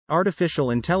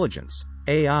Artificial intelligence,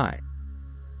 AI.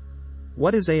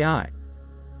 What is AI?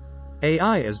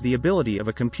 AI is the ability of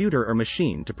a computer or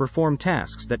machine to perform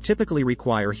tasks that typically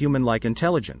require human-like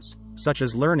intelligence, such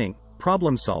as learning,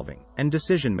 problem-solving, and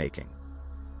decision-making.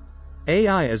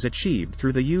 AI is achieved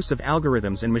through the use of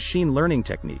algorithms and machine learning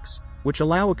techniques, which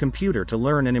allow a computer to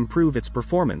learn and improve its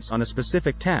performance on a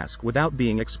specific task without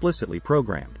being explicitly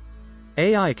programmed.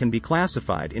 AI can be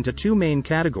classified into two main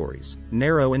categories,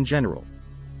 narrow and general.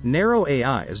 Narrow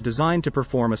AI is designed to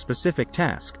perform a specific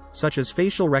task, such as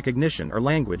facial recognition or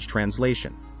language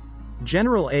translation.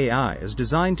 General AI is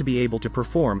designed to be able to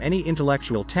perform any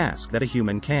intellectual task that a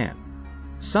human can.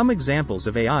 Some examples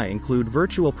of AI include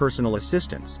virtual personal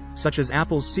assistants, such as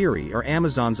Apple's Siri or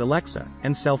Amazon's Alexa,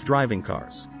 and self-driving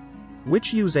cars,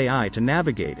 which use AI to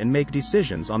navigate and make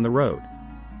decisions on the road.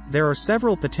 There are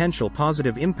several potential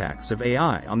positive impacts of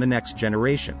AI on the next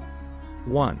generation.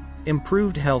 1.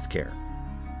 Improved healthcare.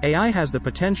 AI has the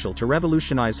potential to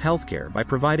revolutionize healthcare by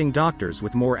providing doctors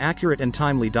with more accurate and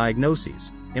timely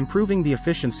diagnoses, improving the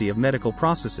efficiency of medical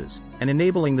processes, and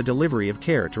enabling the delivery of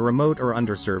care to remote or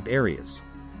underserved areas.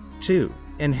 2.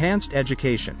 Enhanced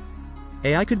education.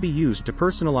 AI could be used to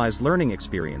personalize learning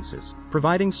experiences,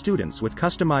 providing students with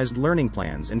customized learning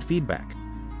plans and feedback.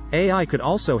 AI could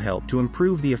also help to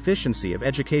improve the efficiency of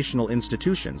educational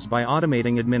institutions by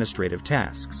automating administrative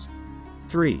tasks.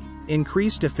 3.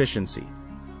 Increased efficiency.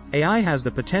 AI has the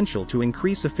potential to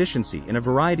increase efficiency in a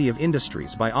variety of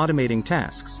industries by automating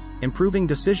tasks, improving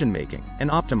decision-making, and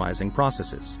optimizing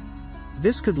processes.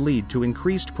 This could lead to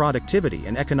increased productivity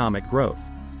and economic growth.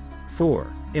 4.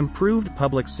 Improved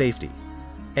public safety.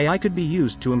 AI could be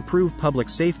used to improve public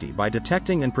safety by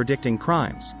detecting and predicting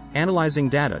crimes, analyzing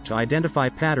data to identify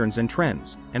patterns and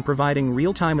trends, and providing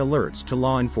real-time alerts to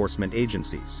law enforcement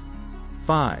agencies.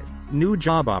 5. New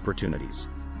job opportunities.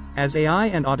 As AI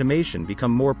and automation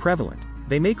become more prevalent,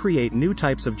 they may create new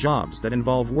types of jobs that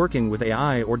involve working with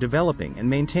AI or developing and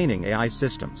maintaining AI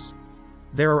systems.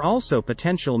 There are also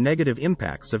potential negative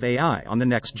impacts of AI on the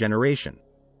next generation.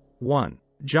 1.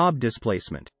 Job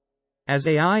displacement. As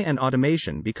AI and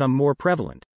automation become more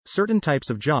prevalent, certain types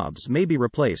of jobs may be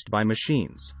replaced by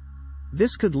machines.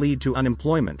 This could lead to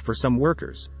unemployment for some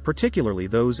workers, particularly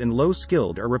those in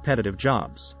low-skilled or repetitive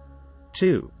jobs.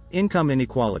 2. Income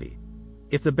inequality.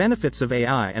 If the benefits of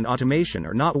AI and automation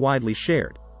are not widely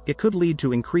shared, it could lead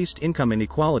to increased income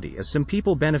inequality as some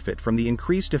people benefit from the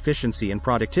increased efficiency and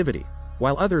productivity,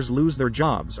 while others lose their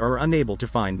jobs or are unable to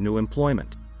find new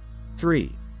employment. 3.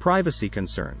 Privacy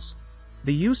concerns.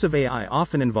 The use of AI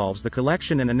often involves the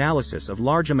collection and analysis of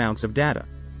large amounts of data,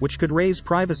 which could raise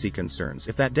privacy concerns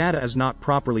if that data is not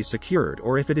properly secured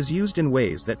or if it is used in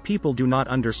ways that people do not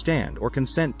understand or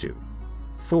consent to.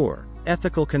 4.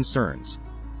 Ethical concerns.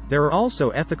 There are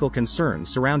also ethical concerns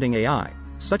surrounding AI,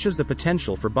 such as the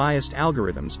potential for biased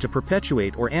algorithms to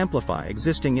perpetuate or amplify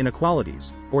existing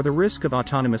inequalities, or the risk of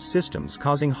autonomous systems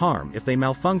causing harm if they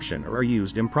malfunction or are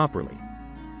used improperly.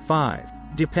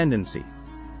 5. Dependency.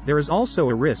 There is also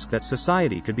a risk that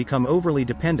society could become overly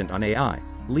dependent on AI,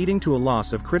 leading to a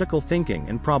loss of critical thinking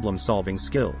and problem-solving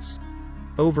skills.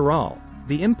 Overall,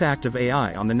 the impact of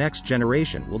AI on the next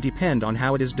generation will depend on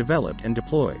how it is developed and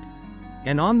deployed,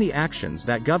 and on the actions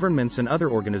that governments and other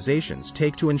organizations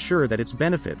take to ensure that its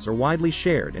benefits are widely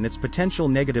shared and its potential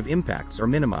negative impacts are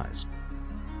minimized.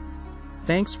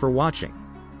 Thanks for watching.